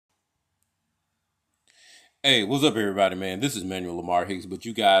Hey, what's up, everybody, man? This is Manuel Lamar Hicks, but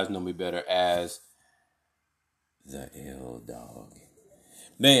you guys know me better as the L Dog.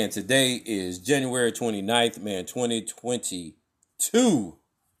 Man, today is January 29th, man, 2022.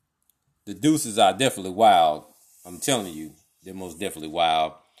 The deuces are definitely wild. I'm telling you, they're most definitely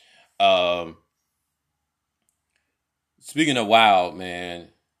wild. Um, Speaking of wild, man,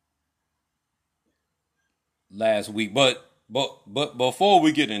 last week, but before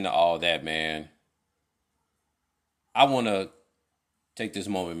we get into all that, man, I want to take this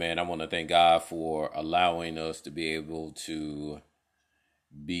moment, man. I want to thank God for allowing us to be able to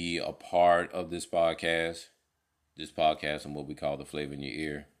be a part of this podcast. This podcast and what we call the flavor in your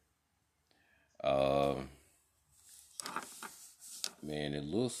ear. Uh, Man, it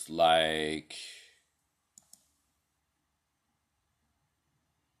looks like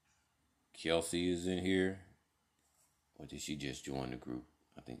Kelsey is in here. Or did she just join the group?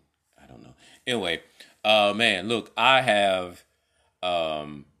 I don't know. Anyway, man, look, I have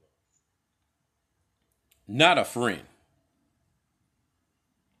um not a friend,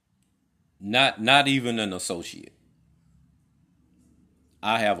 not even an associate.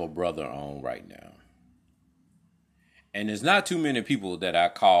 I have a brother on right now. And there's not too many people that I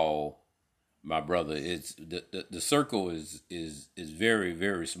call my brother. It's the circle is very,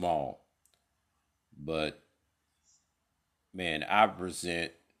 very small. But man, I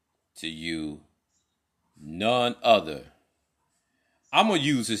present to you none other. I'm gonna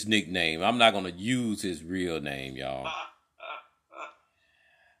use his nickname. I'm not gonna use his real name, y'all.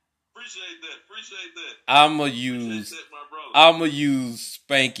 Appreciate that. Appreciate that. I'm gonna use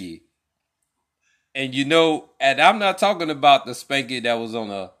Spanky. And and I'm not talking about the Spanky that was on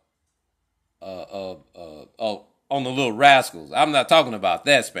on the Little Rascals. I'm not talking about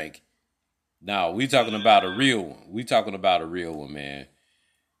that Spanky. No, we talking about a real one. We talking about a real one, man.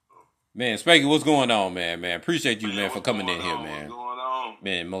 Man, Spanky, what's going on, man? Man, appreciate you, man, for coming in here, man. What's going on?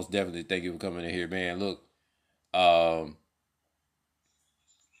 Man, most definitely thank you for coming in here, man. Look, um,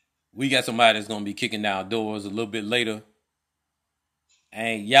 we got somebody that's gonna be kicking down doors a little bit later.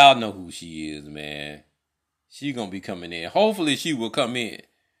 And y'all know who she is, man. She gonna be coming in. Hopefully she will come in.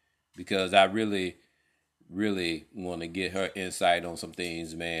 Because I really, really want to get her insight on some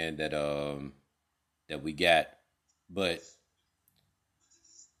things, man, that we got. But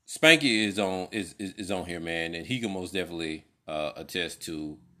Spanky is on here, man, and he can most definitely attest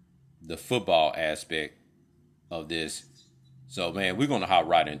to the football aspect of this. So, man, we're gonna hop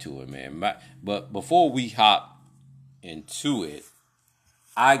right into it, man. But before we hop into it,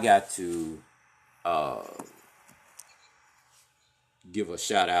 I got to give a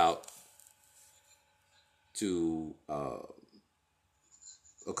shout out to a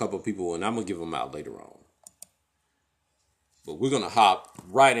couple of people, and I'm gonna give them out later on. But we're gonna hop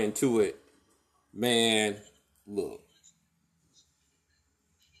right into it, man. Look,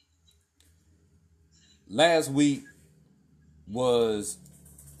 last week was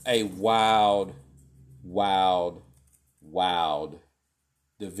a wild, wild, wild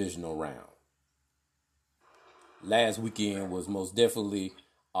divisional round. Last weekend was most definitely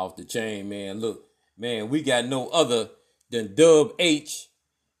off the chain, man. Look, man, we got no other than Dub H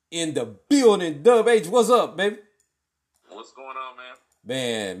in the building. Dub H, what's up, baby? What's going on, man?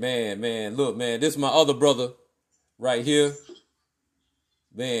 Man. Look, man, this is my other brother right here.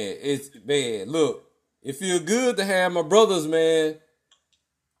 Man, look, it feels good to have my brothers, man,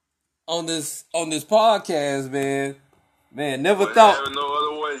 on this podcast, man. Man, never thought no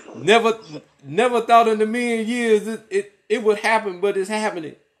other way. Never thought in a million years it would happen, but it's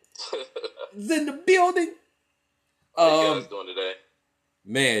happening. It's in the building. How you guys doing today?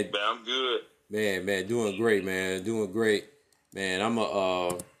 Man, I'm good. Man, doing great, man. Doing great. Man,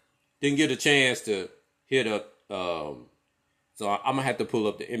 didn't get a chance to hit up so I'm gonna have to pull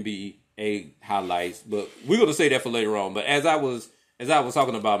up the NBA highlights, but we're gonna say that for later on. But as I was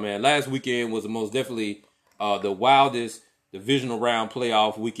talking about, man, last weekend was the most definitely the wildest divisional round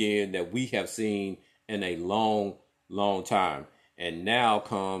playoff weekend that we have seen in a long, long time. And now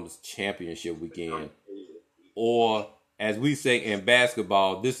comes championship weekend. Or as we say in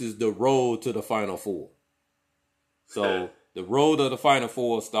basketball, this is the road to the Final Four. So the road to the Final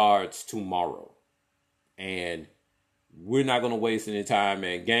Four starts tomorrow. And we're not going to waste any time,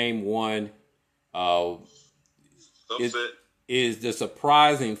 man. Game one is the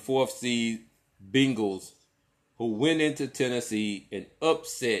surprising fourth seed Bengals, who went into Tennessee and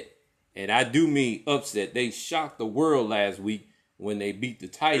upset, and I do mean upset. They shocked the world last week when they beat the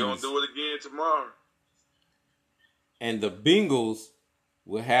Titans. They're going to do it again tomorrow. And the Bengals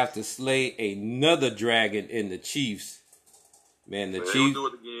will have to slay another dragon in the Chiefs. Man, the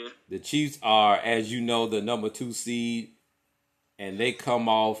The Chiefs are, as you know, the number 2 seed, and they come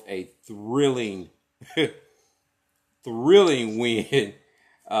off a thrilling win. Like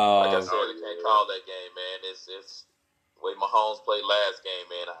I said, I can't call that game, man. It's the way Mahomes played last game,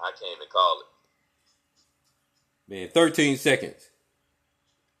 man. I can't even call it. Man, 13 seconds.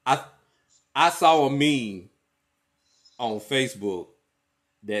 I saw a meme on Facebook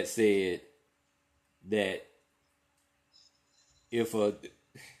that said that if a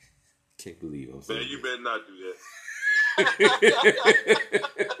can't believe I'm saying man, you better not do that.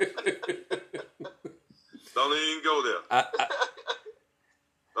 Don't even go there.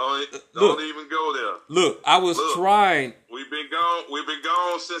 Don't even go there. Look, I was trying. We've been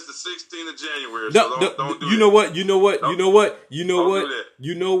gone since the 16th of January. No, so don't do you know what? You know what?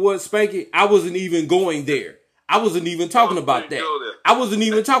 Spanky, I wasn't even going there. I wasn't even talking about that. I wasn't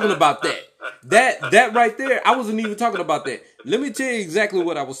even talking about that. That right there, I wasn't even talking about that. Let me tell you exactly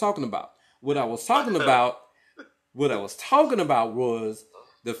what I was talking about. What I was talking about was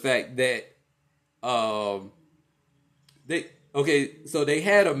the fact that so they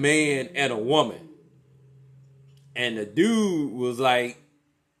had a man and a woman. And the dude was like,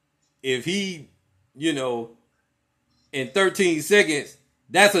 if he, in 13 seconds,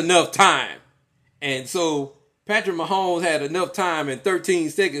 that's enough time. And so Patrick Mahomes had enough time in 13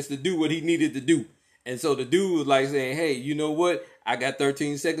 seconds to do what he needed to do. And so the dude was like saying, hey, you know what? I got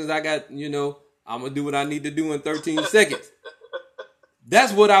 13 seconds. I'm going to do what I need to do in 13 seconds.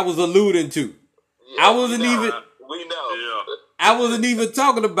 That's what I was alluding to. Yeah, I wasn't even. We know. Yeah. I wasn't even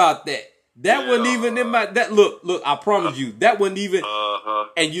talking about that. That wasn't even in my. That look. I promise you, that wasn't even.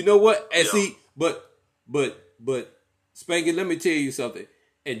 And you know what? And see, but Spanky, let me tell you something.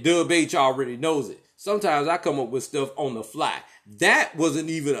 And Dub H already knows it. Sometimes I come up with stuff on the fly. That wasn't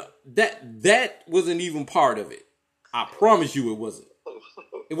even that wasn't even part of it. I promise you, it wasn't.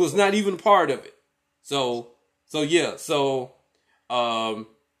 It was not even part of it. So yeah. So Spanky,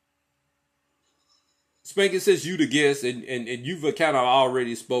 says you the guest, and you've kind of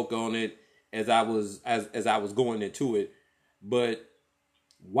already spoke on it as I was going into it. But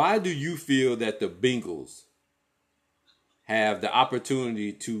why do you feel that the Bengals have the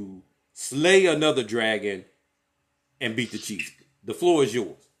opportunity to slay another dragon and beat the Chiefs? The floor is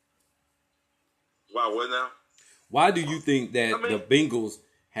yours. Wow, what now? Why do you think that the Bengals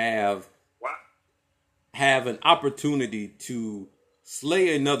have an opportunity to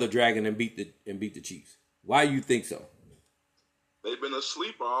slay another dragon and beat the Chiefs? Why do you think so? They've been a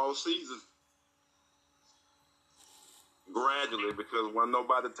sleeper all season. Gradually, because when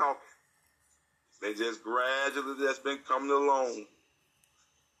nobody talking. They just gradually just been coming along.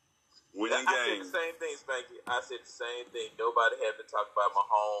 Winning games. I said the same thing, Spanky. I said the same thing. Nobody had to talk about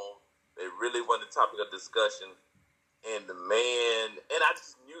Mahomes. They really wasn't the topic of discussion. And the man, and I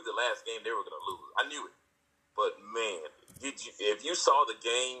just knew the last game they were going to lose. I knew it. But man, if you saw the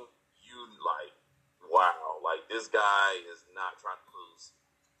game, you like, wow, like this guy is not trying to lose.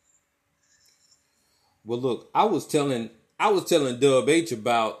 Well, look, I was telling Dub H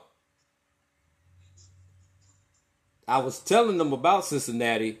about. I was telling them about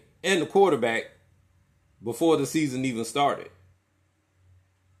Cincinnati and the quarterback before the season even started.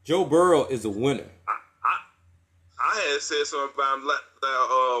 Joe Burrow is a winner. I had said something about him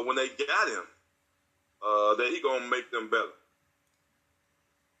when they got him, that he gonna make them better.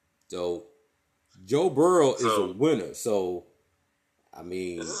 So Joe Burrow is a winner. So I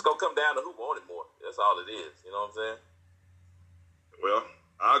mean, this is gonna come down to who wanted more. That's all it is. You know what I'm saying? Well,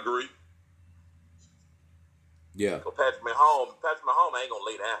 I agree. Yeah. So Patrick Mahomes ain't gonna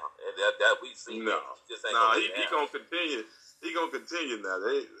lay down. That we seen. No, he gonna continue. He gonna continue now.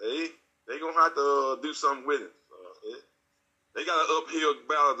 They gonna have to do something with him. They got an uphill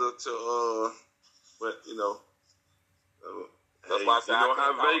battle to but you know. That's why I said I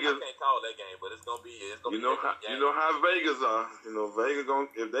can't call that game, but it's gonna be. You know how Vegas are. You know Vegas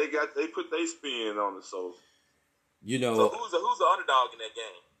if they put their spin on it. So you know. So who's the underdog in that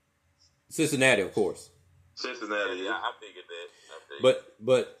game? Cincinnati, of course. Cincinnati. Yeah, I figured that.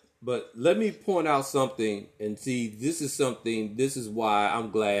 But let me point out something and see. This is why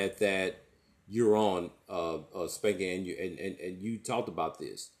I'm glad that you're on Spanky and you talked about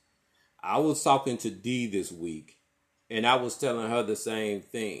this. I was talking to Dee this week, and I was telling her the same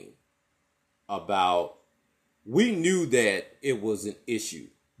thing about we knew that it was an issue,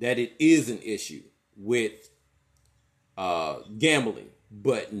 that it is an issue with gambling,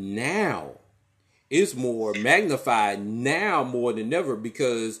 but now it's more magnified now more than ever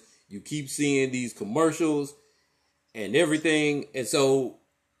because you keep seeing these commercials and everything. And so,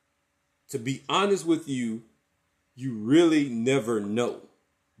 to be honest with you, you really never know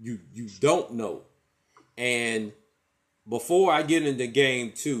you don't know. And before I get into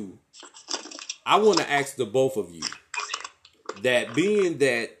game 2, I want to ask the both of you that being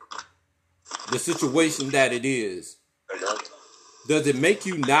that the situation that it is, does it make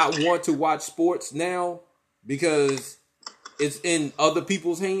you not want to watch sports now because it's in other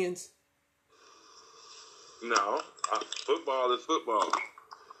people's hands? No, football is football.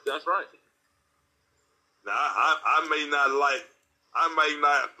 That's right. Now, I may not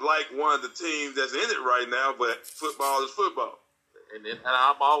like one of the teams that's in it right now, but football is football. And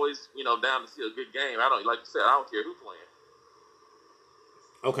I'm always, down to see a good game. I don't, like you said, I don't care who's playing.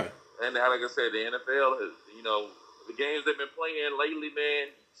 Okay. And like I said, the NFL has, the games they've been playing lately, man,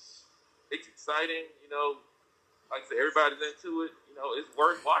 it's exciting. Like I said, everybody's into it. It's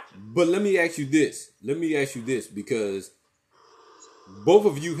worth watching. But let me ask you this, because both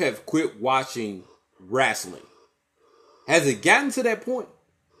of you have quit watching wrestling. Has it gotten to that point?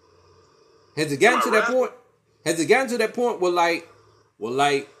 Has it gotten to that point where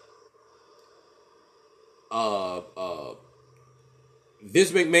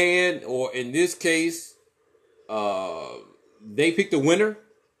Vince McMahon, or in this case, they pick the winner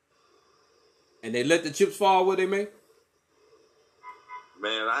and they let the chips fall where they may?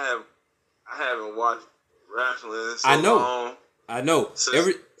 Man, I haven't watched wrestling in so long. I know.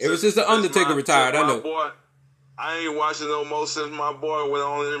 Ever since the Undertaker retired, I know. Boy, I ain't watching no more since my boy went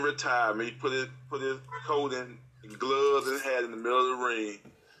on and retired. He put his coat and gloves and hat in the middle of the ring.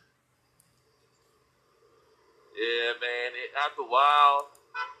 Yeah, man. After a while,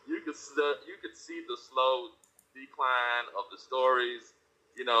 you could see the slow decline of the stories.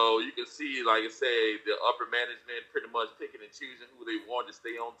 You can see, like I say, the upper management pretty much picking and choosing who they want to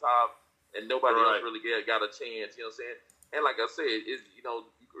stay on top, and nobody else really got a chance. You know what I'm saying? And like I said, you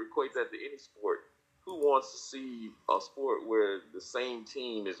equate that to any sport. Who wants to see a sport where the same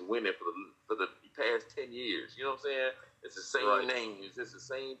team is winning for the past 10 years? You know what I'm saying? It's the same names, it's the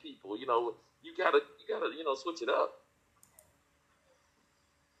same people. You gotta switch it up.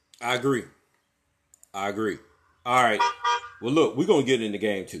 I agree. All right. Well, look, we're going to get into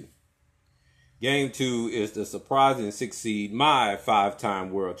game 2. Game 2 is the surprising 6th seed, my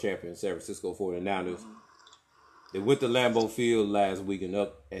 5-time world champion, San Francisco 49ers. They went to Lambeau Field last week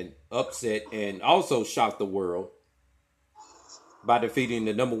and upset and also shocked the world by defeating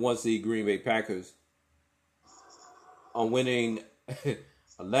the number 1 seed Green Bay Packers on winning a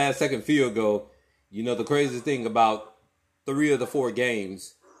last-second field goal. The craziest thing about 3 of the 4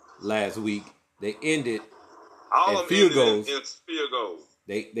 games last week, they ended all in field goals. In field goals.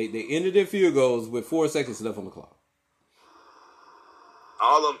 They ended in field goals with 4 seconds left on the clock.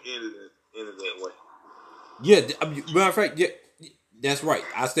 All of them ended that way. Yeah, matter of fact, yeah, that's right.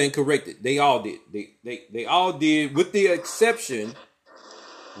 I stand corrected. They all did. They all did, with the exception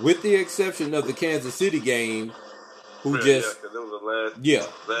of the Kansas City game, who just it was the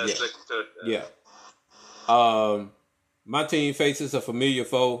last second touchdown. My team faces a familiar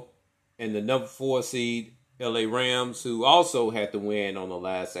foe in the number 4 seed LA Rams, who also had to win on the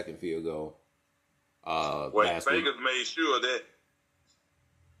last second field goal. Last week. Vegas made sure of that.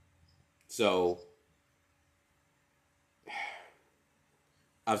 So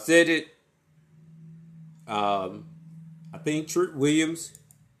I've said it. I think Trent Williams.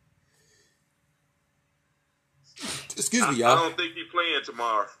 Excuse me, y'all. I don't think he's playing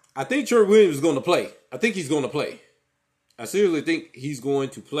tomorrow. I think Trent Williams is going to play. I think he's going to play. I seriously think he's going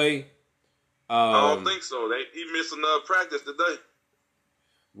to play. I don't think so. He missed another practice today.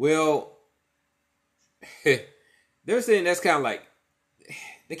 Well, they're saying that's kind of like,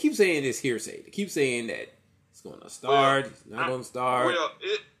 they keep saying this hearsay. They keep saying that he's going to start. He's not going to start. Well,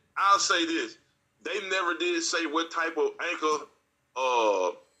 I'll say this. They never did say what type of ankle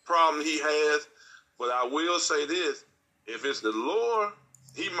problem he has. But I will say this. If it's the Lord,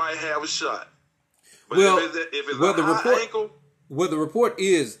 he might have a shot. But if it's a high ankle. Well, the report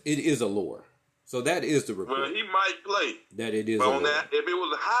is it is a lore. So that is the report. Well, he might play. That it is but a on lore. that, if it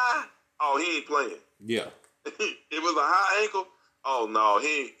was a high, he ain't playing. Yeah. If it was a high ankle, no,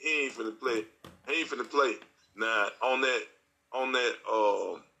 he ain't finna play. He ain't finna play. Now on that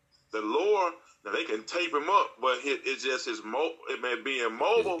the lore, now they can tape him up, but it's just his it may be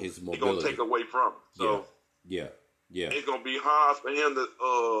immobile. It's gonna take away from him. So yeah. It's gonna be hard for him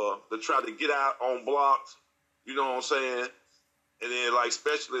to try to get out on blocks. You know what I'm saying? And then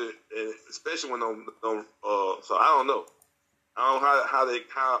especially when so I don't know. I don't know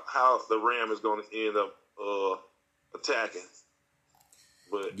how the Ram is gonna end up attacking.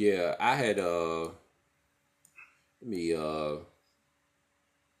 But yeah, I had let me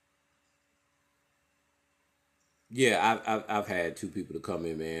Yeah, I've had 2 people to come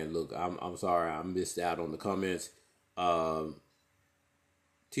in, man. Look, I'm sorry I missed out on the comments. TiVo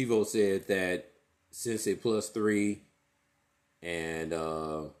said that Sensei +3 and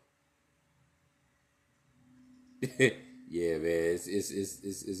yeah, man,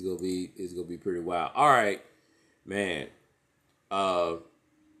 it's gonna be pretty wild. All right, man.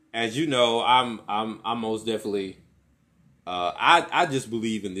 As you know, I'm most definitely. I just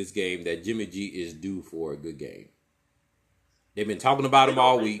believe in this game that Jimmy G is due for a good game. They've been talking about him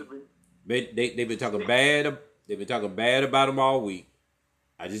all week. They've been talking bad. They've been talking bad about him all week.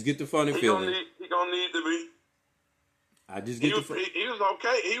 I just get the funny feeling. He gonna need to be. I just get he was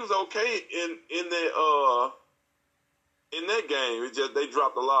okay. He was okay in that game. It's just they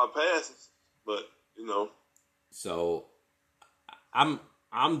dropped a lot of passes, but you know. So I'm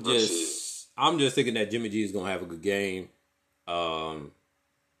just thinking that Jimmy G is gonna have a good game. I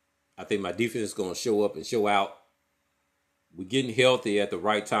think my defense is gonna show up and show out. We're getting healthy at the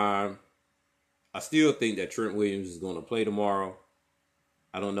right time. I still think that Trent Williams is gonna play tomorrow.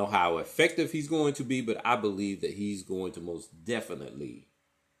 I don't know how effective he's going to be, but I believe that he's going to most definitely.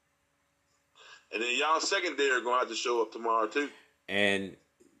 And then y'all secondary are going to have to show up tomorrow too. And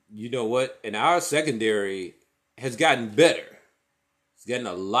you know what? And our secondary has gotten better. It's getting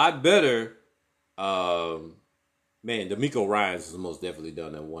a lot better. Man, D'Amico Ryans has most definitely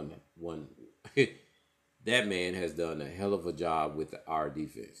done that one. That man has done a hell of a job with our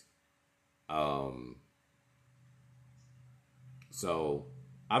defense. So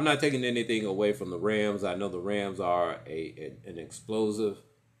I'm not taking anything away from the Rams. I know the Rams are an explosive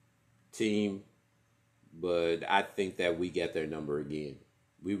team, but I think that we get their number again.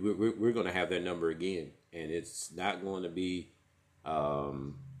 We're going to have their number again, and it's not going to be. I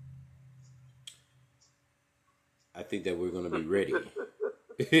think that we're going to be ready.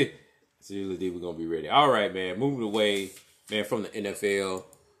 Seriously, we're going to be ready. All right, man. Moving away, man, from the NFL.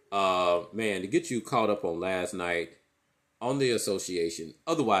 Man, to get you caught up on last night. On the association,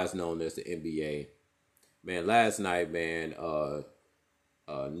 otherwise known as the NBA, man, last night, man,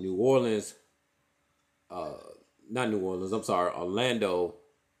 New Orleans, not New Orleans, I'm sorry, Orlando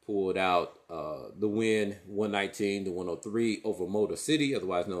pulled out the win 119-103 over Motor City,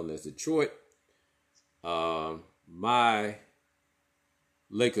 otherwise known as Detroit. My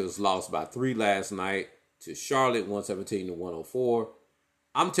Lakers lost by 3 last night to Charlotte, 117-104.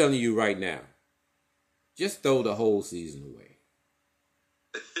 I'm telling you right now, just throw the whole season away.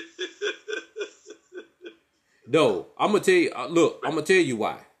 No, I'm gonna tell you. Look, I'm gonna tell you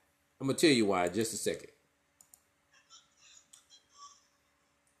why. I'm gonna tell you why in just a second.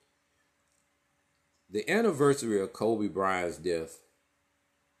 The anniversary of Kobe Bryant's death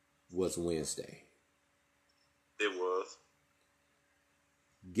was Wednesday. It was.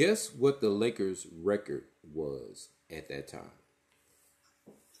 Guess what the Lakers' record was at that time?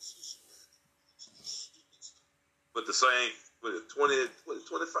 But the same, was it 20, was it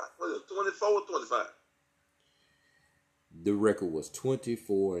 25, was it 24 or 25? The record was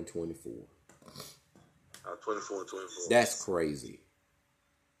 24-24. 24-24. That's crazy.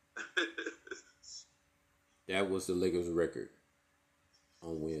 That was the Lakers' record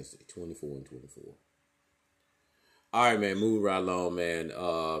on Wednesday, 24-24. All right, man, moving right along, man.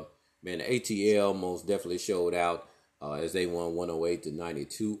 Man, the ATL most definitely showed out as they won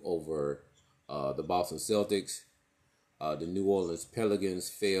 108-92 over the Boston Celtics. The New Orleans Pelicans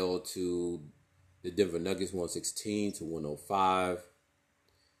fell to the Denver Nuggets 116-105.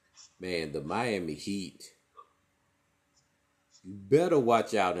 Man, the Miami Heat. You better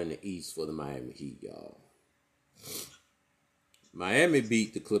watch out in the East for the Miami Heat, y'all. Miami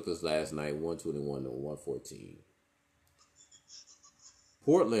beat the Clippers last night 121-114.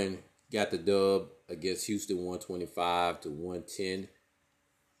 Portland got the dub against Houston 125-110.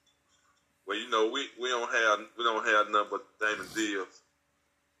 Well, you know, we don't have nothing but Damon Diaz.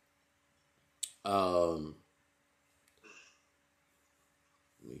 Let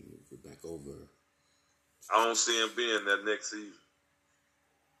me move it back over. I don't see him being there next season.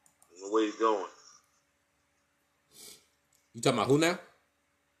 The way he's going. You talking about who now?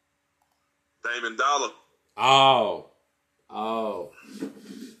 Damon Dollar. Oh.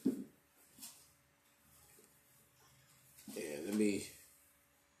 Yeah, let me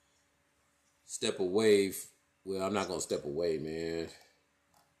step away. Well, I'm not gonna step away, man.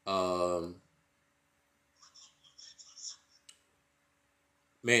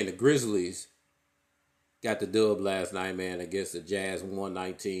 Man, the Grizzlies got the dub last night, man, against the Jazz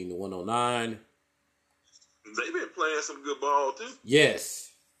 119-109. They've been playing some good ball too.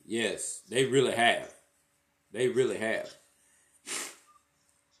 Yes, they really have.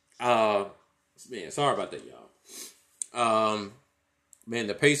 Man, sorry about that, y'all. Man,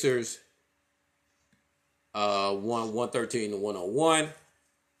 the Pacers won 113-101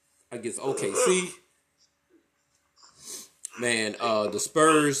 against OKC. Man, the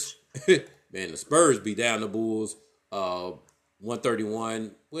Spurs, man, the Spurs beat down the Bulls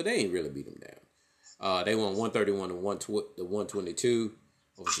 131. Well, they ain't really beat them down. They won 131-122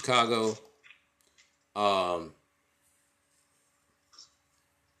 over Chicago.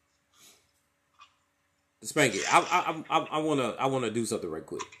 Spanky, I wanna do something right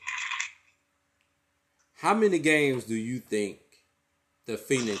quick. How many games do you think the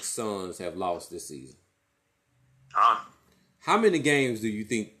Phoenix Suns have lost this season? How many games do you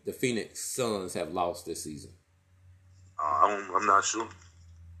think the Phoenix Suns have lost this season? I'm not sure.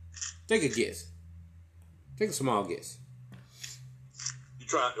 Take a guess. Take a small guess.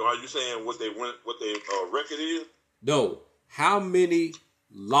 Are you saying what they record is? No. How many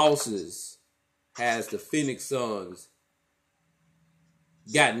losses has the Phoenix Suns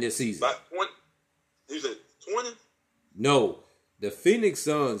gotten this season? About 20. You said 20? No. The Phoenix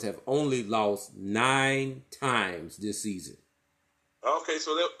Suns have only lost 9 times this season. Okay,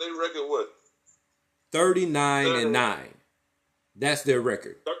 so they record what? 39-9. That's their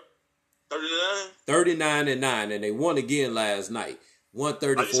record. 39? 39-9, and they won again last night.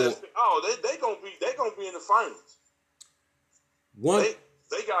 134. They gonna be in the finals.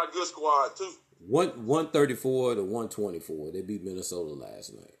 They got a good squad too. 134-124. They beat Minnesota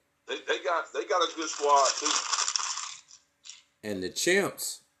last night. They got a good squad too. And the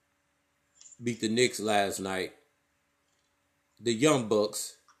champs beat the Knicks last night. The Young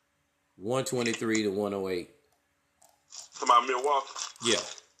Bucks 123-108. Come on, Milwaukee. Yeah.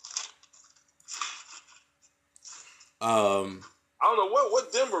 I don't know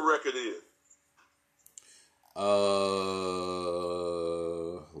what Denver record is. Hold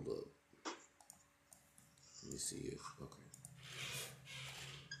up. Let me see it. Okay.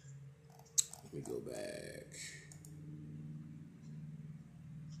 Let me go back.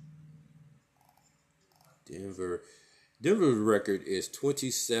 Denver's record is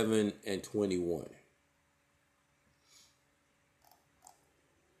 27-21.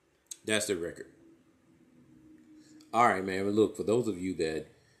 That's the record. All right, man. But look, for those of you that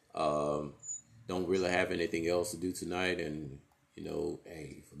don't really have anything else to do tonight, and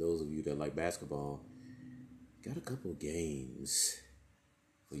hey, for those of you that like basketball, got a couple of games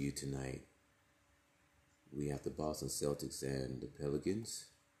for you tonight. We have the Boston Celtics and the Pelicans,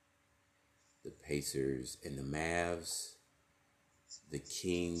 the Pacers and the Mavs, the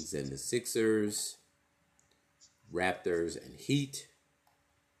Kings and the Sixers, Raptors and Heat.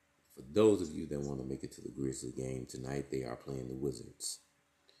 For those of you that want to make it to the Grizzlies game tonight, they are playing the Wizards.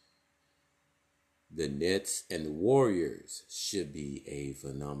 The Nets and the Warriors should be a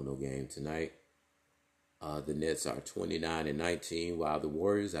phenomenal game tonight. The Nets are 29-19, while the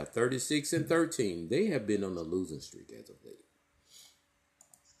Warriors are 36-13. They have been on a losing streak as of late.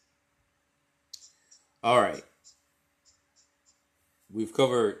 All right. We've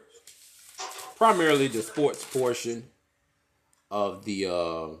covered primarily the sports portion of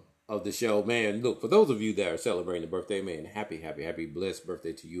the show. Man, look, for those of you that are celebrating the birthday, man, happy, blessed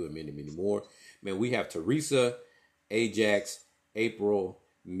birthday to you and many, many more. Man, we have Teresa, Ajax, April,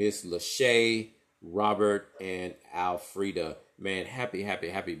 Miss Lachey, Robert, and Alfreda. Man,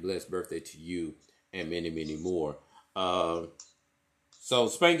 happy, blessed birthday to you and many, many more. So,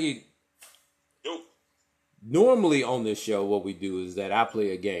 Spanky, normally on this show, what we do is that I play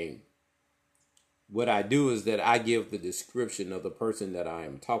a game. What I do is that I give the description of the person that I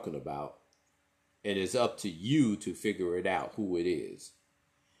am talking about, and it's up to you to figure it out who it is.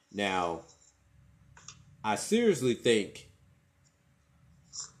 Now, I seriously think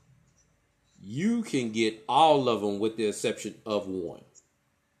you can get all of them with the exception of one.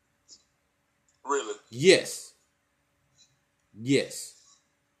 Really? Yes.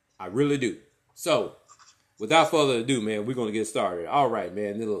 I really do. So, without further ado, man, we're going to get started. All right,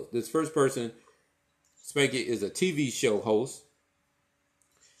 man. This first person, Spanky, is a TV show host.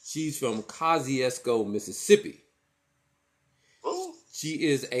 She's from Kosciusko, Mississippi. Ooh. She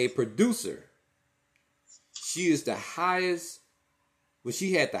is a producer. She is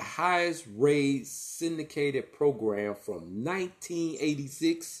she had the highest rated syndicated program from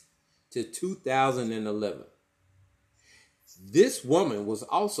 1986 to 2011. This woman was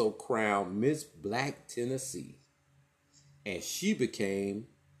also crowned Miss Black Tennessee, and she became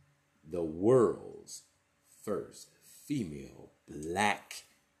the world's first female black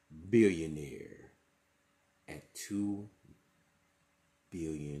billionaire at $2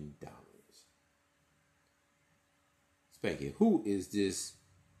 billion. Spanky, who is this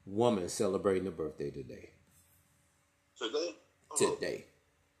woman celebrating a birthday today? Today? Today.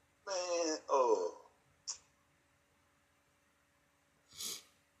 Man,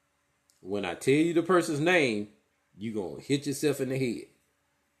 When I tell you the person's name, you gonna hit yourself in the head.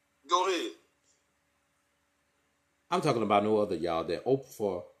 Go ahead. I'm talking about no other, y'all, that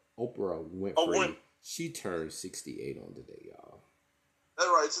Oprah Winfrey. She turned 68 on today, y'all. That's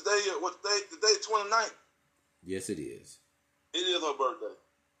right. Today, what day? Today, 29th. Yes, it is. It is her birthday.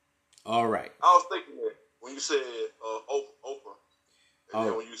 All right. I was thinking that when you said Oprah, and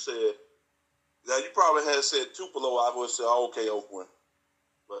then when you said that, you probably had said Tupelo, I would have said, oh, okay, Oprah.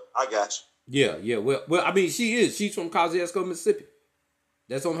 But I got you. Yeah. Well, I mean, she is. She's from Kosciuszko, Mississippi.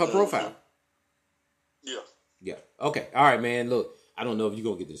 That's on her profile. Yeah. Okay. All right, man. Look, I don't know if you're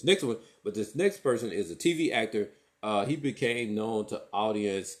going to get this next one, but this next person is a TV actor. He became known to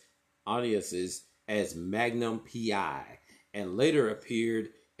audiences as Magnum P.I. and later appeared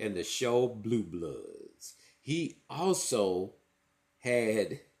in the show Blue Bloods. He also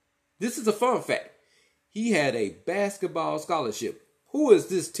had, this is a fun fact, he had a basketball scholarship. Who is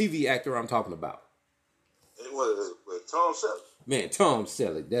this TV actor I'm talking about? It was Tom Selleck. Man, Tom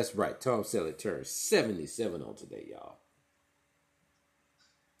Selleck. That's right. Tom Selleck turned 77 on today, y'all.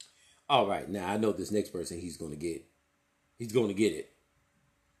 All right. Now, I know this next person he's going to get. He's going to get it.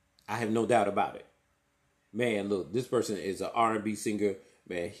 I have no doubt about it. Man, look, this person is an R&B singer.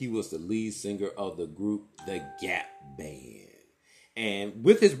 Man, he was the lead singer of the group The Gap Band. And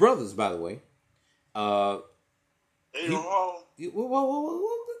with his brothers, by the way. What?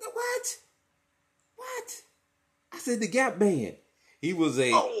 I said The Gap Band.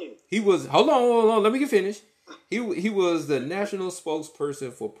 Hold on, let me get finished. He was the national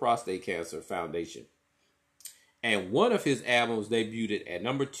spokesperson for Prostate Cancer Foundation. And one of his albums debuted at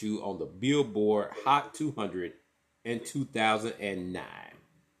number 2 on the Billboard Hot 200 in 2009.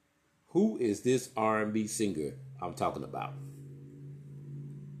 Who is this R&B singer I'm talking about?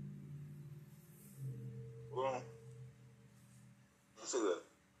 Well, let's see that.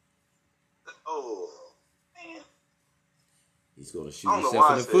 Oh, man. He's going to shoot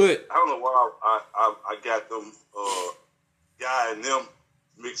himself in the foot. I don't know why I got them guy and them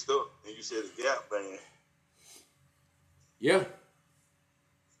mixed up, and you said The Gap Band. Yeah.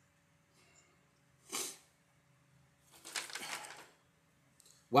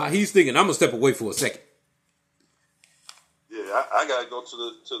 While he's thinking, I'm gonna step away for a second. Yeah, I gotta go to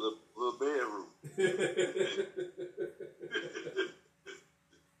the little bedroom.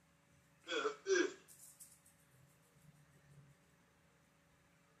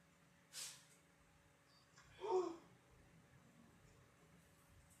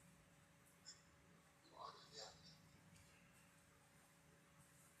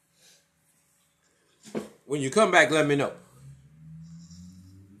 When you come back, let me know.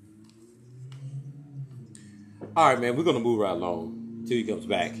 All right, man, we're going to move right along until he comes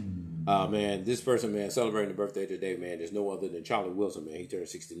back. Man, this person, man, celebrating the birthday today, man, there's no other than Charlie Wilson, man. He turned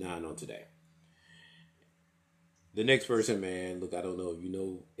 69 on today. The next person, man, look, I don't know if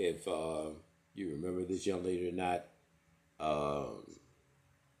you remember this young lady or not.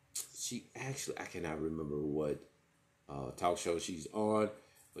 She actually, I cannot remember what talk show she's on,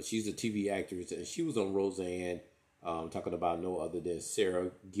 but she's a TV actress, and she was on Roseanne, talking about no other than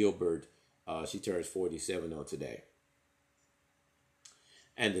Sarah Gilbert. She turns 47 on today.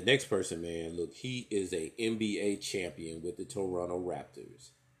 And the next person, man, look, he is a NBA champion with the Toronto Raptors.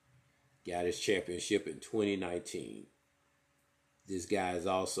 Got his championship in 2019. This guy is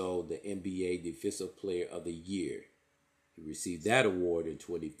also the NBA Defensive Player of the Year. He received that award in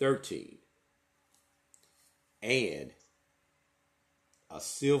 2013. And a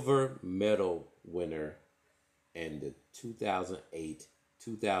silver medal winner in the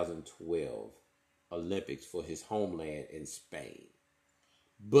 2008-2012 Olympics for his homeland in Spain.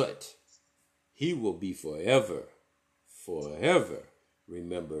 But he will be forever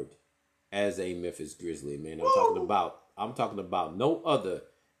remembered as a Memphis Grizzly, man. I'm talking about no other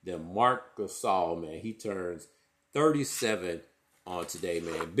than Marc Gasol, man. He turns 37 on today,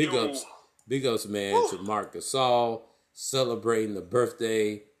 man. Big ups, man, to Marc Gasol celebrating the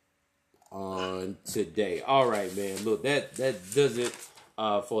birthday on today. All right, man. Look, that does it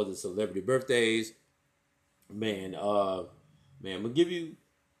for the celebrity birthdays, man. I'm gonna give you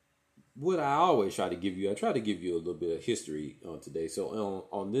what I always try to give you. I try to give you a little bit of history on today. So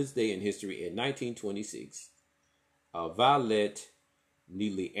on this day in history in 1926, Violet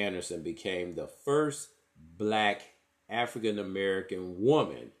Neely Anderson became the first Black African American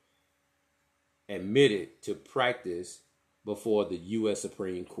woman admitted to practice before the U.S.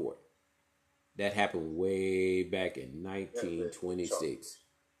 Supreme Court. That happened way back in 1926.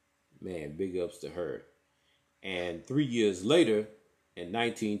 Man, big ups to her. And 3 years later, in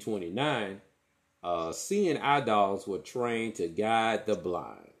 1929, seeing eye dogs were trained to guide the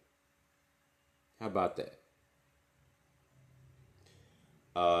blind. How about that?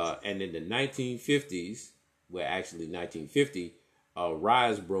 And in the 1950s, well, actually 1950, a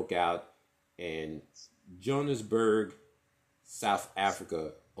rise broke out in Johannesburg, South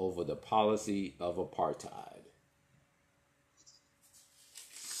Africa, over the policy of apartheid.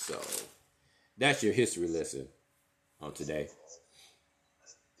 So that's your history lesson on today.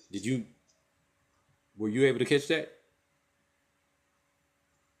 Were you able to catch that?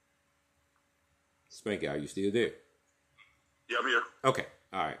 Spanky, are you still there? Yeah, I'm here. Okay,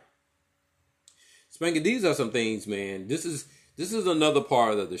 all right. Spanky, these are some things, man. This is another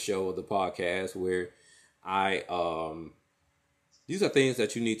part of the show, of the podcast, where these are things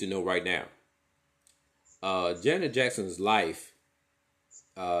that you need to know right now. Janet Jackson's life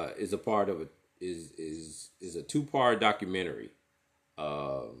is a part of is a 2-part documentary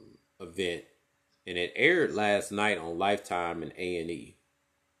event, and it aired last night on Lifetime and A&E.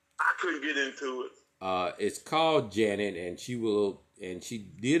 I couldn't get into it. It's called Janet, and she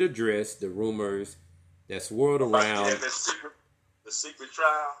did address the rumors that swirled around. The secret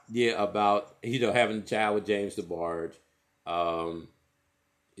trial. Yeah, about having a child with James DeBarge.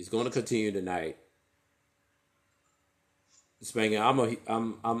 It's going to continue tonight. Spanky,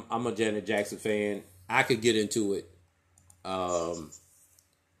 I'm a Janet Jackson fan. I could get into it. The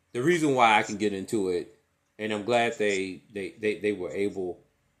reason why I can get into it, and I'm glad they were able,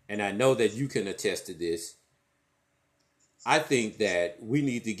 and I know that you can attest to this. I think that we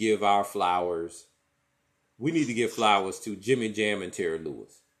need to give our flowers. We need to give flowers to Jimmy Jam and Terry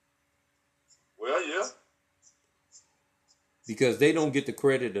Lewis. Well, yeah. Because they don't get the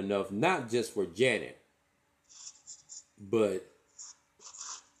credit enough, not just for Janet, but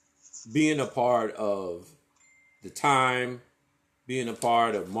being a part of the time, being a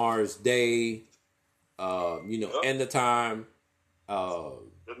part of Mars Day, and the time,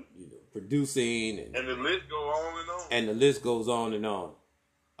 producing. And the list goes on and on. And the list goes on and on.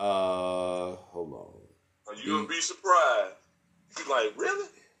 Hold on. You're going to be surprised. Be like, really?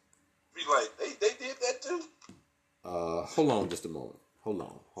 Be like, they did that too? Hold on just a moment. Hold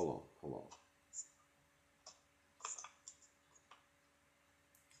on.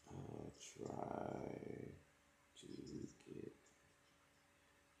 Try to get.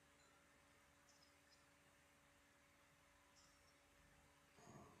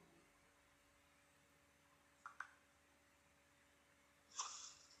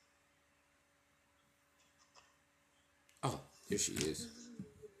 Oh, here she is.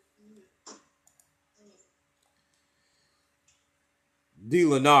 D.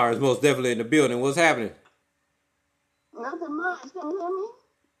 Lennar is most definitely in the building. What's happening? Nothing much. Can you hear me?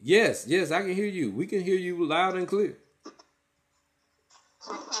 Yes, I can hear you. We can hear you loud and clear.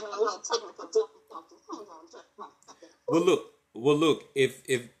 Well, look. If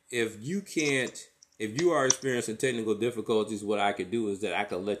you are experiencing technical difficulties, what I could do is that I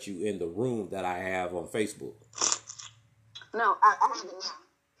could let you in the room that I have on Facebook. No, I have it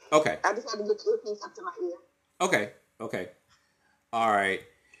now. Okay. I just had to get the earpiece up to my ear. Okay. All right.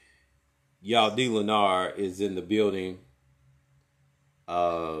 Y'all, D. Lennar is in the building.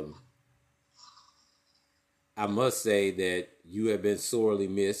 I must say that you have been sorely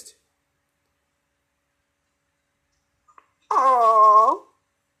missed. Oh.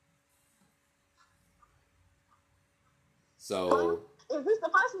 So. Is this the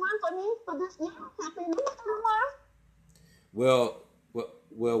first one for me for this year? Happy New Year, everyone.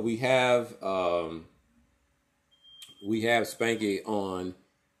 Well, we have Spanky on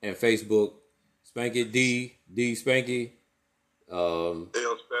and Facebook. Spanky D Spanky. L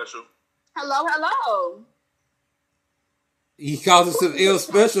Special. Hello. He calls himself L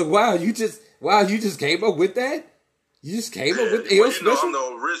Special. Wow, you just came up with that? You just came up with L Special? I'm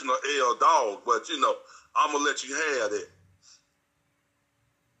the original L Dog, but I'm gonna let you have it.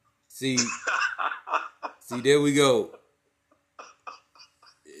 See, there we go.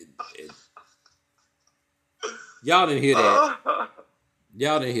 Y'all didn't hear that.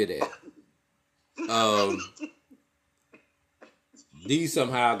 D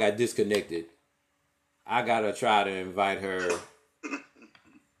somehow got disconnected. I gotta try to invite her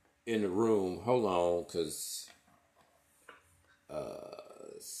in the room. Hold on, cause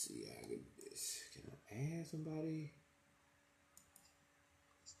let's see how I can do this. Can I add somebody?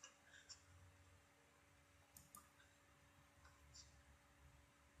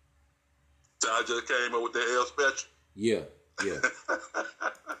 So I just came up with the L Special. Yeah.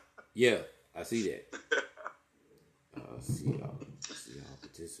 Yeah, I see that. See y'all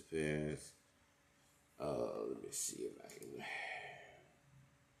participants. Let me see if I can.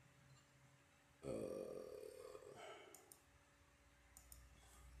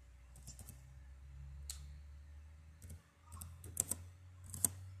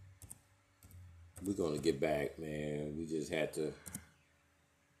 We're gonna get back, man. We just had to.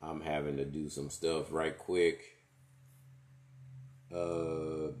 I'm having to do some stuff right quick.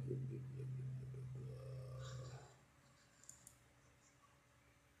 I'm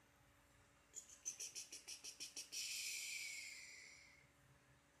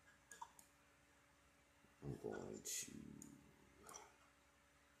going to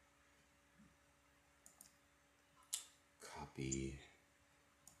copy.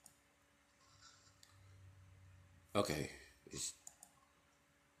 Okay.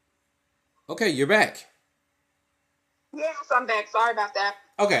 Okay, you're back. Yes, I'm back. Sorry about that.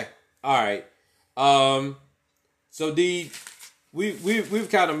 Okay. All right. So D, we've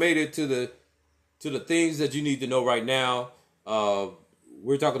kind of made it to the things that you need to know right now.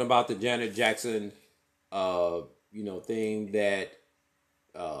 We're talking about the Janet Jackson thing that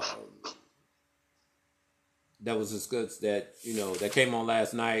that was discussed that that came on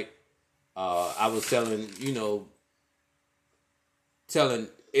last night. I was telling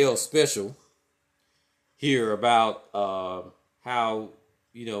L Special here about how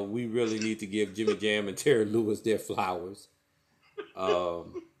we really need to give Jimmy Jam and Terry Lewis their flowers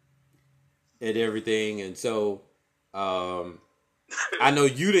and everything. And so I know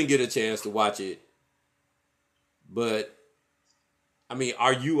you didn't get a chance to watch it, but I mean,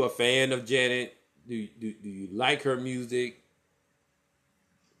 are you a fan of Janet? Do you like her music?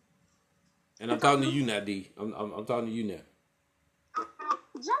 And I'm talking to you now, D. I'm talking to you now.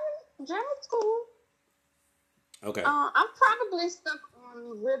 Janet's cool. Okay. I'm probably stuck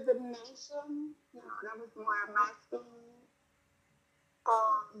on Rhythm Nation. That was more of my thing.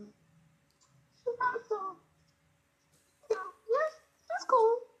 She's also, yes, she's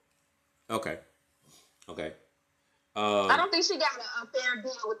cool. Okay. I don't think she got a fair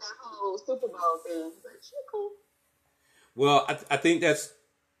deal with that whole Super Bowl thing, but she's cool. Well, I think that's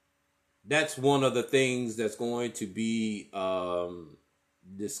one of the things that's going to be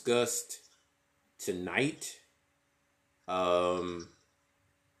discussed tonight. About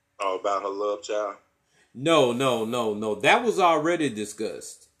her love child? No. That was already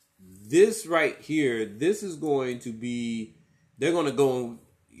discussed. This right here, this is going to be, they're going to go,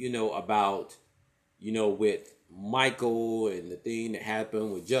 about, with Michael and the thing that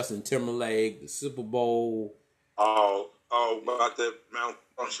happened with Justin Timberlake, the Super Bowl. Oh, about that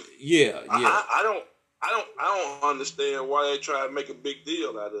malfunction. Yeah. I don't understand why they try to make a big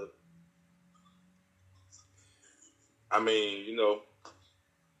deal out of it. I mean,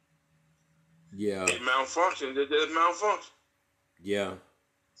 yeah. It malfunctioned. It did malfunction. Yeah.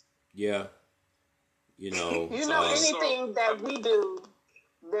 Anything that we do,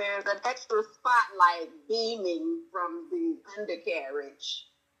 there's an extra spotlight beaming from the undercarriage.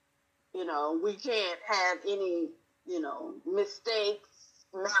 We can't have any, mistakes,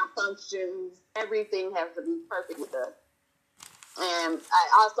 malfunctions. Everything has to be perfect with us. And I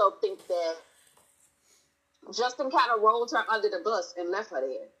also think that Justin kind of rolled her under the bus and left her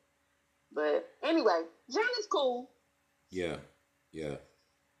there. But anyway, Janet's cool. Yeah.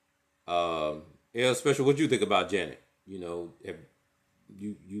 Special. What do you think about Janet? Have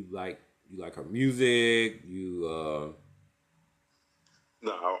you like her music? No, I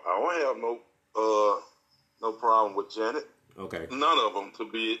don't have no problem with Janet. Okay. None of them to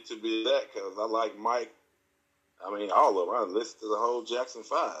be that, because I like Mike. I mean, all of them. I listened to the whole Jackson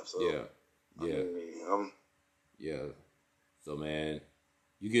 5. So yeah. Yeah. So man,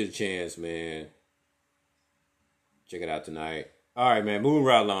 you get a chance, man. Check it out tonight. All right, man. Moving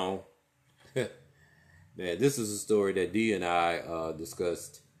right along. Man, this is a story that D and I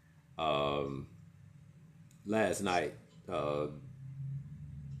discussed last night.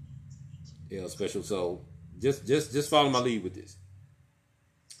 Special. So just follow my lead with this.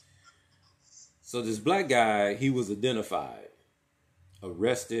 So this black guy, he was misidentified,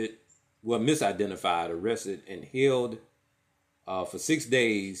 arrested, and held for 6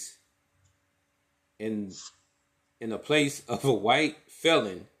 days in a place of a white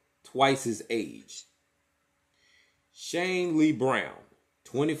felon twice his age. Shane Lee Brown,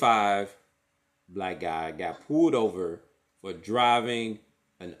 25, black guy, got pulled over for driving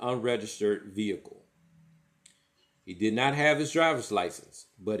an unregistered vehicle. He did not have his driver's license,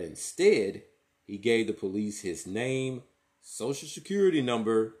 but instead, he gave the police his name, social security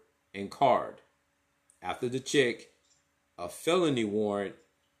number, and card. After the check, a felony warrant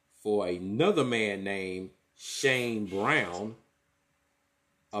for another man named Shane Brown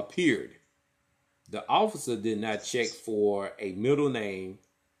appeared. The officer did not check for a middle name,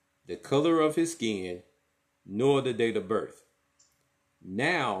 the color of his skin, nor the date of birth.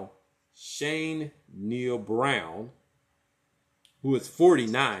 Now, Shane Neil Brown, who is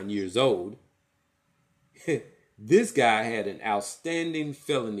 49 years old, this guy had an outstanding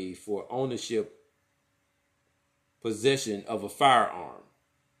felony for ownership, possession of a firearm.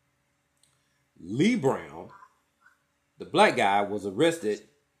 Lee Brown, the black guy, was arrested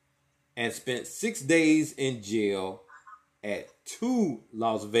and spent 6 days in jail at 2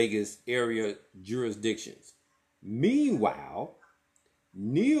 Las Vegas area jurisdictions. Meanwhile,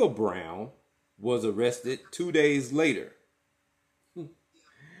 Neil Brown was arrested 2 days later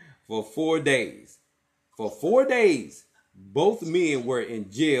for 4 days. For 4 days, both men were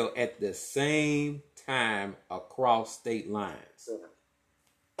in jail at the same time across state lines.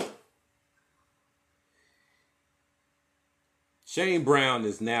 Shane Brown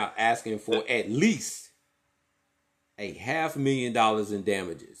is now asking for at least $500,000 in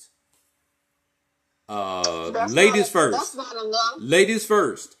damages. Ladies first. That's not enough. Ladies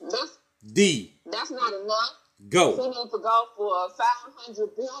first. D. That's not enough. Go. He needs to go for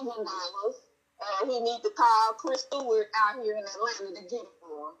 $500 billion. He needs to call Chris Stewart out here in Atlanta to get it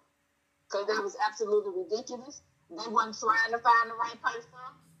for him. Because that was absolutely ridiculous. They weren't trying to find the right person.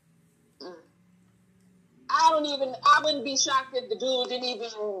 I wouldn't be shocked if the dude didn't even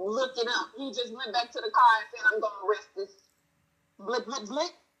look it up. He just went back to the car and said, I'm going to arrest this. Blick, blick,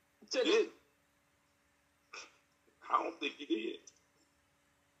 blick. He did. I don't think he did.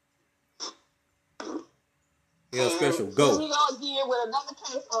 Yeah, special. Go. Here we go again with another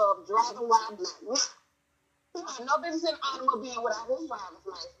case of driving while black. He had no business in an automobile without his driver's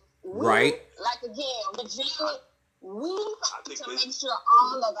license. Right. Like again, with Janet, we have to make sure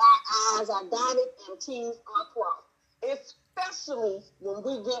all of our I's are dotted and T's are crossed. Especially when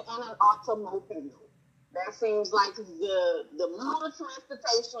we get in an automobile. That seems like the mode of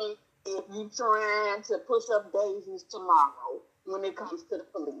transportation if you're trying to push up daisies tomorrow when it comes to the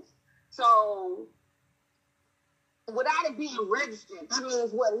police. So, without it being registered, that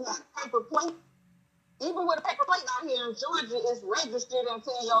means what? He has a paper plate? Even with a paper plate out here in Georgia, it's registered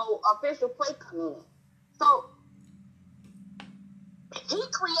until your official plate comes in. So, he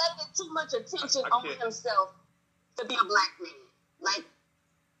created too much attention on himself to be a black man. Like,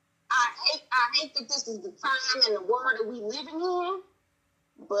 I hate that this is the time and the world that we living in,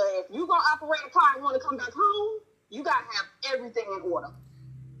 but if you're going to operate a car and want to come back home, you got to have everything in order.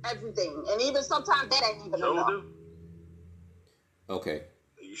 Everything. And even sometimes that ain't even enough. Okay.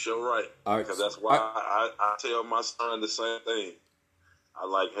 You sure right. All right. Because that's why I tell my son the same thing. I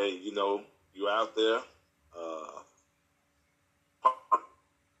like, hey, you know, you out there,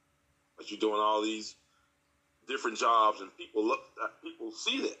 but you're doing all these different jobs, and people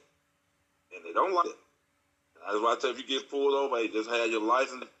see that, and they don't like it. That's why I tell you, if you get pulled over, hey, just have your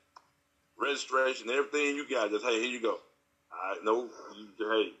license, registration, everything you got. Just, hey, here you go. I know,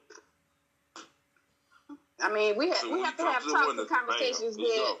 hey. I mean, we have to have talks and conversations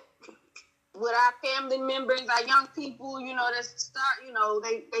with our family members, our young people, you know, that start, you know,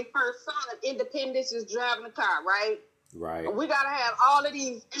 they first sign of independence is driving a car, right? Right. We got to have all of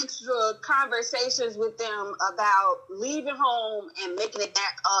these extra conversations with them about leaving home and making it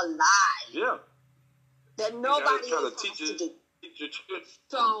back alive. Yeah. That nobody else has to do.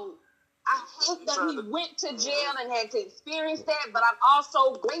 So I hate that he went to jail and had to experience that, but I'm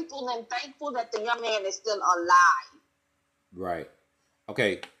also grateful and thankful that the young man is still alive. Right.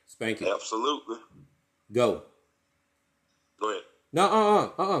 Okay, Spanky. Absolutely. Go. Go ahead.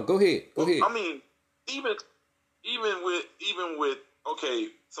 No, Go ahead. I mean, even with okay,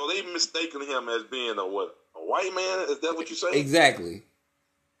 so they mistaken him as being a white man? Is that what you're saying? Exactly.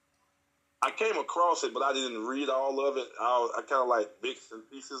 I came across it, but I didn't read all of it. I kind of like bits and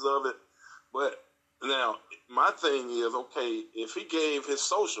pieces of it. But now, my thing is, okay, if he gave his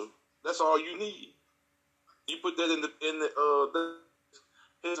social, that's all you need. You put that in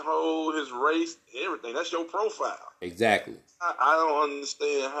his race, everything. That's your profile. Exactly. I don't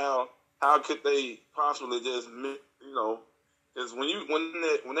understand how could they possibly just, you know, because when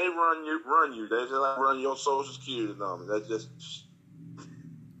they run you, they just like run your social security number. That's just.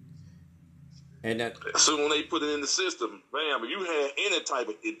 And that, so when they put it in the system, bam, if you had any type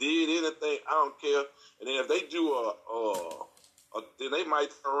of, it did anything, I don't care. And then if they do then they might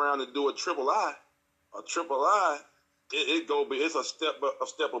turn around and do a triple I. A triple I, it's a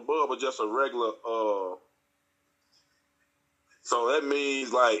step above, but just a regular. So that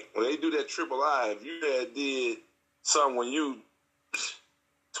means like when they do that triple I, if you had did something when you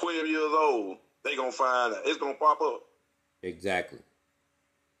 12 years old, they gonna find it. It's gonna pop up. Exactly.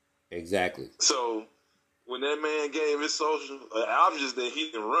 Exactly. So when that man gave his social, obviously that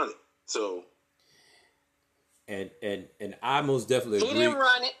he didn't run it. So and I most definitely agree. He didn't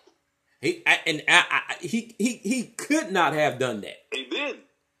run it. He could not have done that. He did.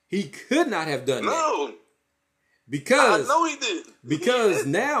 He could not have done that. No. Because I know he did. Because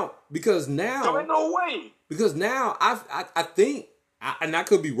now there ain't no way. Because now I think, and I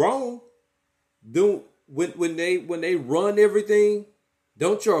could be wrong. When they run everything,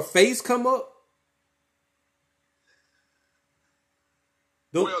 don't your face come up?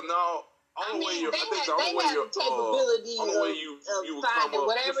 Well, no. Only way you finding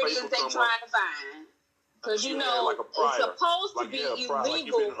whatever it is they're trying to find. Because you know, like it's supposed to be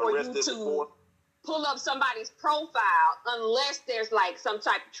illegal for you to pull up somebody's profile unless there's like some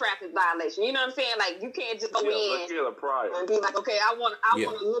type of traffic violation. You know what I'm saying? Like you can't just go in and be like, okay, I want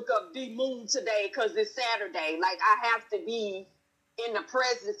to look up D Moon today because it's Saturday. Like I have to be in the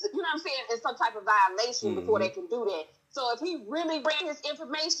presence. You know what I'm saying? It's some type of violation before they can do that. So if he really ran his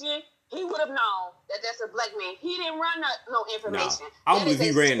information, he would have known that that's a black man. He didn't run no information. I don't believe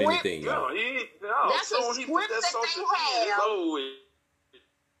he ran anything. No, that's a script that they have.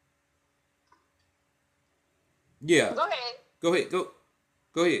 Yeah. Go ahead.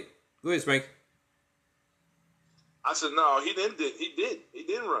 Go ahead, Spank. I said no. He didn't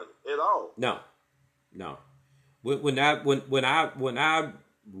run it at all. No. When I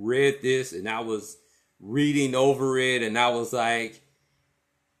read this and I was reading over it and I was like,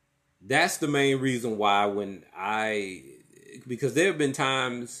 that's the main reason why because there have been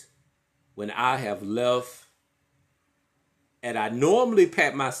times when I have left and I normally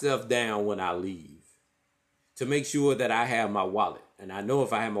pat myself down when I leave to make sure that I have my wallet. And I know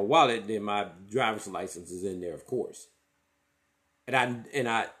if I have my wallet, then my driver's license is in there, of course. And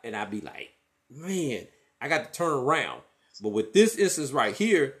I be like, man, I got to turn around. But with this instance right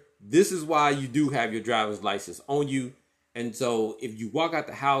here, this is why you do have your driver's license on you. And so if you walk out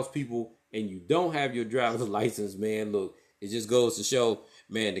the house, people, and you don't have your driver's license, man, look, it just goes to show,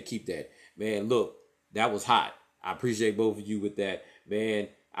 man, to keep that. Man, look, that was hot. I appreciate both of you with that. Man,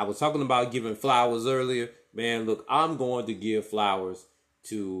 I was talking about giving flowers earlier. Man, look, I'm going to give flowers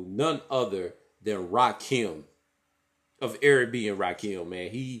to none other than Rakim of Eric B. and Rakim,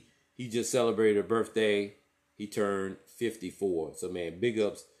 man. He just celebrated a birthday. He turned 54. So, man, big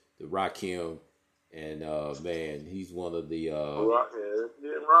ups to Rakim. And, man, he's one of the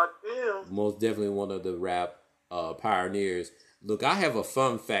most definitely one of the rap pioneers. Look, I have a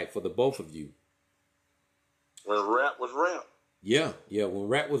fun fact for the both of you. When rap was rap. Yeah, when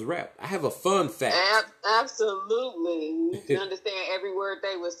rap was rap. I have a fun fact. Absolutely. You understand every word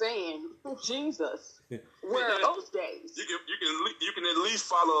they were saying. Jesus. Where are those days? You can at least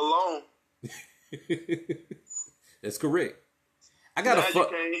follow along. That's correct. I got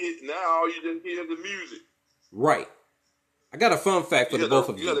now you just hear the music. Right. I got a fun fact for the both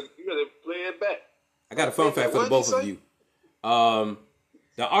of you. You gotta play it back. I got a fun fact for the both of you. The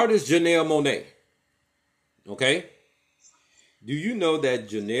artist Janelle Monáe. Okay? Do you know that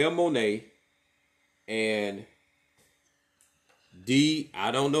Janelle Monáe and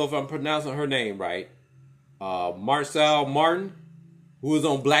I don't know if I'm pronouncing her name right, Marcel Martin, who is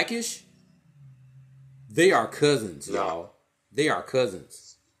on Blackish, they are cousins, y'all. They are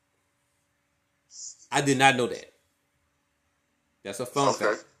cousins. I did not know that. That's a fun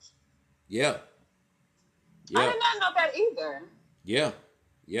fact. Yeah. I did not know that either. Yeah.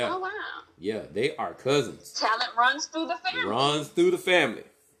 Oh, wow. Yeah, they are cousins. Talent runs through the family.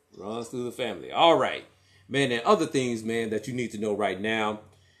 All right. Man, and other things, man, that you need to know right now.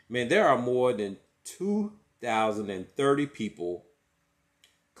 Man, there are more than 2,030 people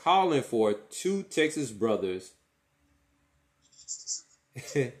calling for two Texas brothers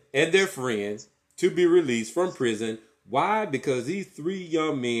and their friends to be released from prison. Why? Because these three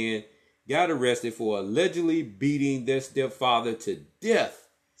young men got arrested for allegedly beating their stepfather to death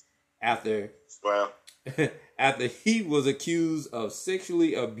after he was accused of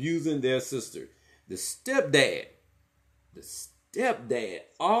sexually abusing their sister. The stepdad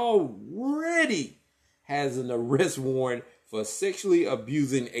already has an arrest warrant for sexually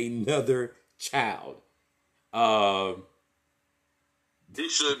abusing another child. He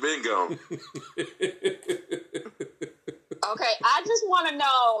should have been gone. Okay, I just want to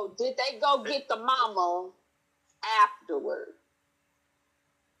know, did they go get the mama afterward?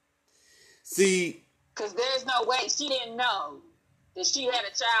 See, because there's no way she didn't know that she had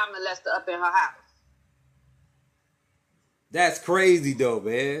a child molester up in her house. That's crazy though,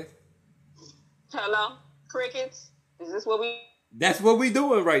 man. Hello? Crickets? Is this what we... That's what we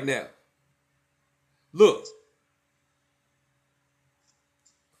doing right now. Look.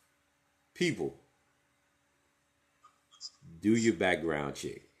 people, do your background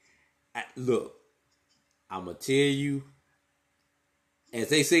check. Look, I'm going to tell you, as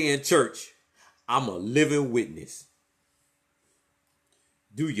they say in church, I'm a living witness.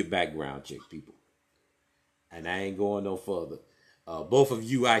 Do your background check, people. And I ain't going no further. Both of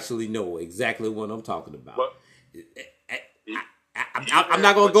you actually know exactly what I'm talking about. I'm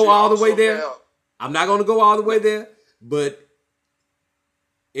not going to go all the way there. I'm not going to go all the way there. But,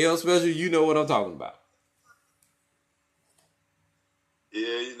 L Special, you know what I'm talking about.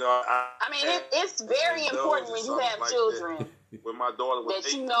 Yeah, it's very important when you have like children. When my daughter was that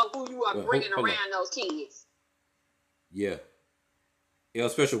 8. You know who you are bringing around those kids. Yeah. L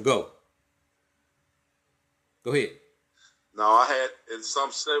Special, go. Go ahead. No, I had in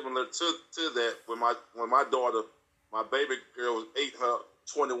some similar to that when my daughter, my baby girl was 8. Her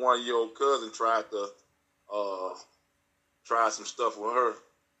 21-year-old cousin tried to try some stuff with her.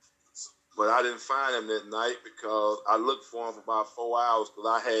 But I didn't find him that night because I looked for him for about 4 hours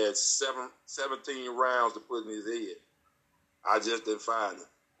because I had 17 rounds to put in his head. I just didn't find him.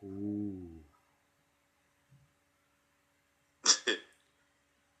 Ooh.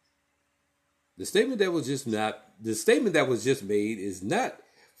 The statement that was just made is not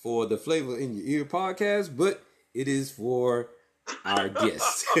for the Flavor in Your Ear podcast, but it is for our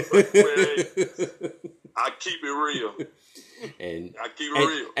guests. I keep it real. And I keep it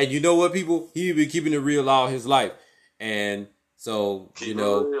real. And you know what, people? He's been keeping it real all his life. And so,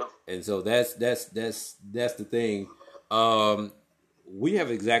 and so that's the thing. We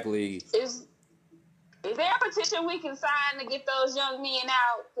have exactly. Is there a petition we can sign to get those young men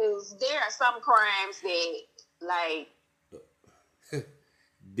out? Because there are some crimes that,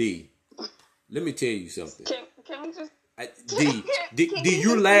 D, let me tell you something. Can we just... D,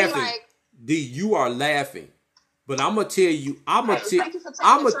 you're laughing. D, you are laughing. But I'm gonna tell you. I'm gonna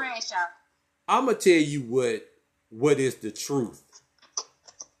tell you what is the truth.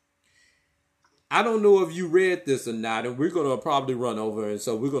 I don't know if you read this or not, and we're gonna probably run over, and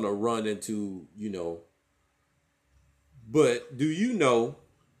so we're gonna run into But do you know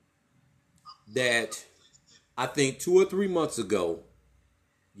that I think 2 or 3 months ago,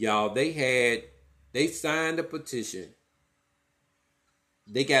 y'all, they signed a petition.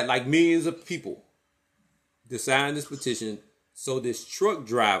 They got like millions of people to sign this petition so this truck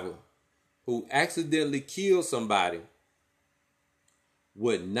driver who accidentally killed somebody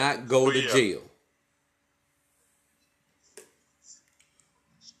would not go to jail.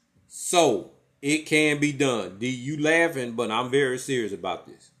 So it can be done. D, you laughing, but I'm very serious about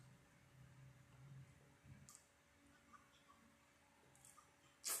this.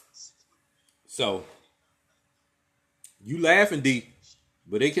 So you laughing, D,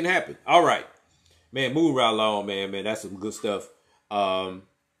 but it can happen. All right. Man, move right along, man. That's some good stuff.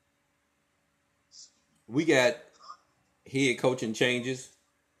 We got head coaching changes.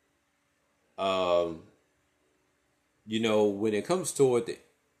 When it comes toward the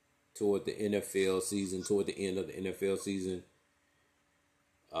NFL season, toward the end of the NFL season,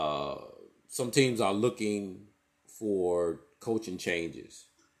 some teams are looking for coaching changes.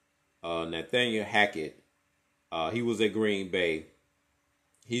 Nathaniel Hackett, he was at Green Bay.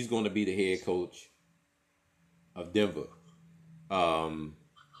 He's going to be the head coach of Denver.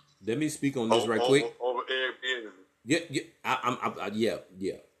 Let me speak on this right quick. Over Airbnb.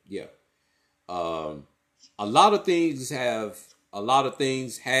 Yeah. A lot of things have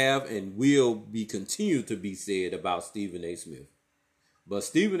and will be continued to be said about Stephen A. Smith. But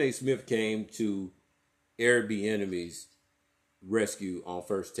Stephen A. Smith came to Airbnb's rescue on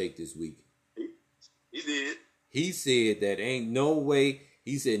First Take this week. He did. He said that ain't no way.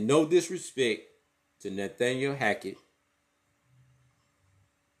 He said no disrespect to Nathaniel Hackett,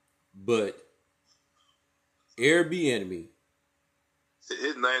 but Airbnb.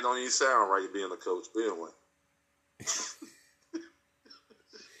 His name don't even sound right being a coach, but anyway.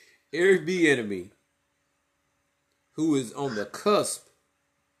 Airbnb, who is on the cusp.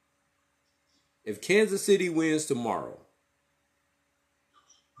 If Kansas City wins tomorrow,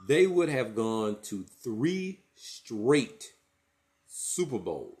 they would have gone to 3 straight Super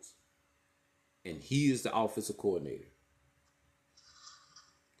Bowls. And he is the offensive coordinator.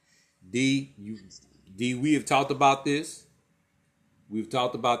 D, we have talked about this. We've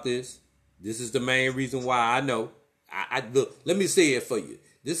talked about this. This is the main reason why I know. Look, let me say it for you.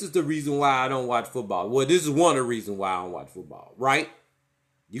 This is the reason why I don't watch football. Well, this is one of the reasons why I don't watch football, right?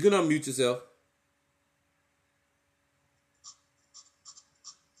 You can unmute yourself.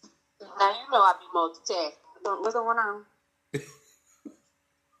 Now you know I be multitasking. What's going on?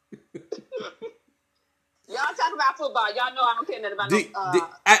 Y'all talk about football. Y'all know I don't care nothing about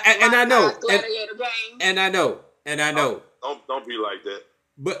and I know, gladiator games. And I know. Don't be like that.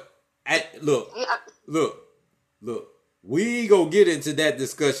 But look. We gonna get into that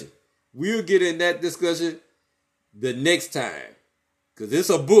discussion. We'll get in that discussion the next time, cause it's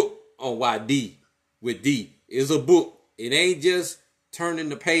a book on why D with D. It's a book. It ain't just turning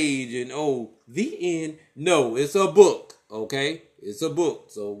the page and the end. No, it's a book. Okay, it's a book.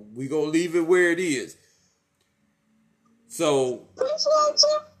 So we gonna leave it where it is. So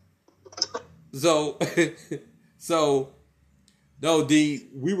no, D.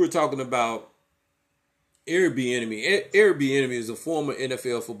 We were talking about Eric Bieniemy. Eric Bieniemy is a former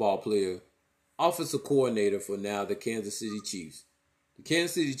NFL football player, offensive coordinator for now the Kansas City Chiefs. The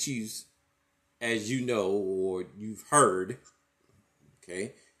Kansas City Chiefs, as you know or you've heard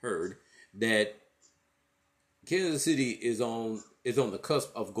that Kansas City is on the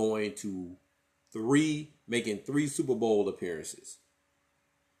cusp of going to making 3 Super Bowl appearances.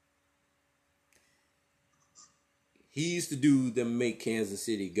 He's the dude that make Kansas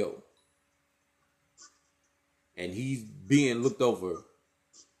City go. And he's being looked over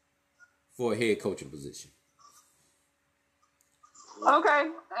for a head coaching position. Okay.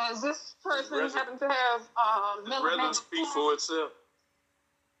 Does this person happen to have resume speaks for itself.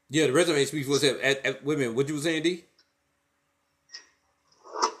 Yeah, the resume speaks for itself. Wait a minute, what you were saying, D?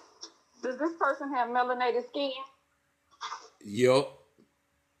 Does this person have melanated skin? Yup.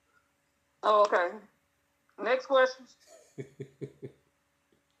 Oh, okay. Next question.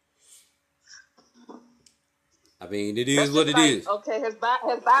 I mean, it is what it is. Okay, has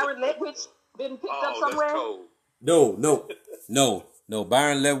Byron Leftwich been picked up somewhere? That's cold. No.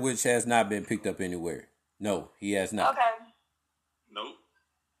 Byron Leftwich has not been picked up anywhere. No, he has not. Okay. Nope.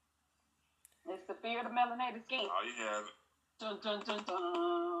 It's the fear of the melanated skin. Oh, you have it. Dun, dun, dun,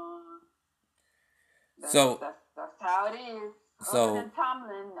 dun. That's how it is. So other than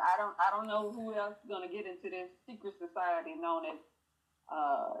Tomlin, I don't know who else is gonna get into this secret society known as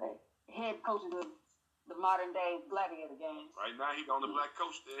head coach of the modern day gladiator games. Right now, he's on the black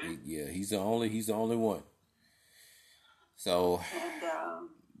coach there. Yeah, he's the only one. So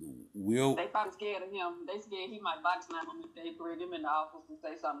they probably scared of him. They scared he might body slam him if they bring him in the office and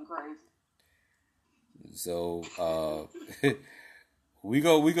say something crazy. So we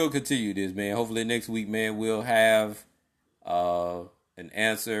go continue this, man. Hopefully next week, man, we'll have an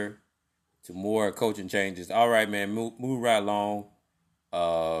answer to more coaching changes. All right, man, move right along.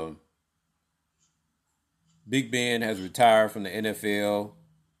 Big Ben has retired from the NFL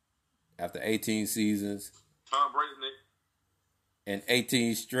after 18 seasons. Tom Brady, and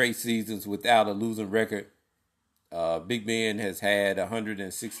 18 straight seasons without a losing record. Big Ben has had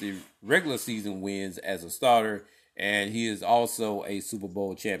 160 regular season wins as a starter, and he is also a Super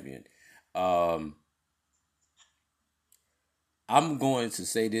Bowl champion. I'm going to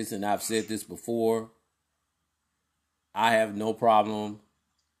say this, and I've said this before. I have no problem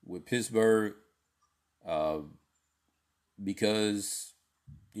with Pittsburgh because,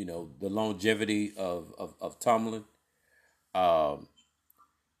 you know, the longevity of Tomlin.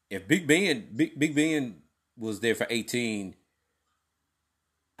 If Big Ben was there for 18,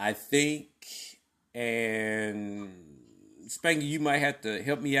 I think, and Spanky, you might have to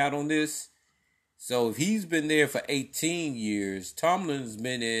help me out on this. So if he's been there for 18 years, Tomlin's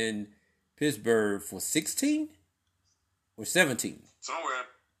been in Pittsburgh for 16 or 17. Somewhere.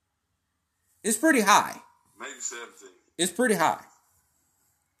 It's pretty high. Maybe 17. It's pretty high.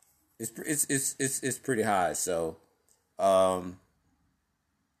 It's pretty high. So,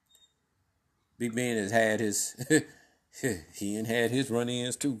 Big Ben has had his he had his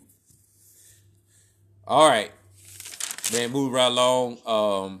run-ins too. All right, man, move right along.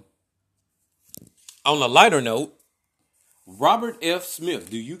 On a lighter note, Robert F.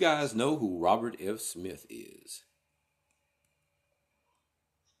 Smith. Do you guys know who Robert F. Smith is?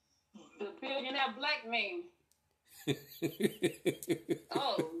 The billionaire black man.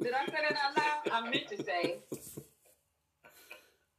 Oh, did I say that out loud? I meant to say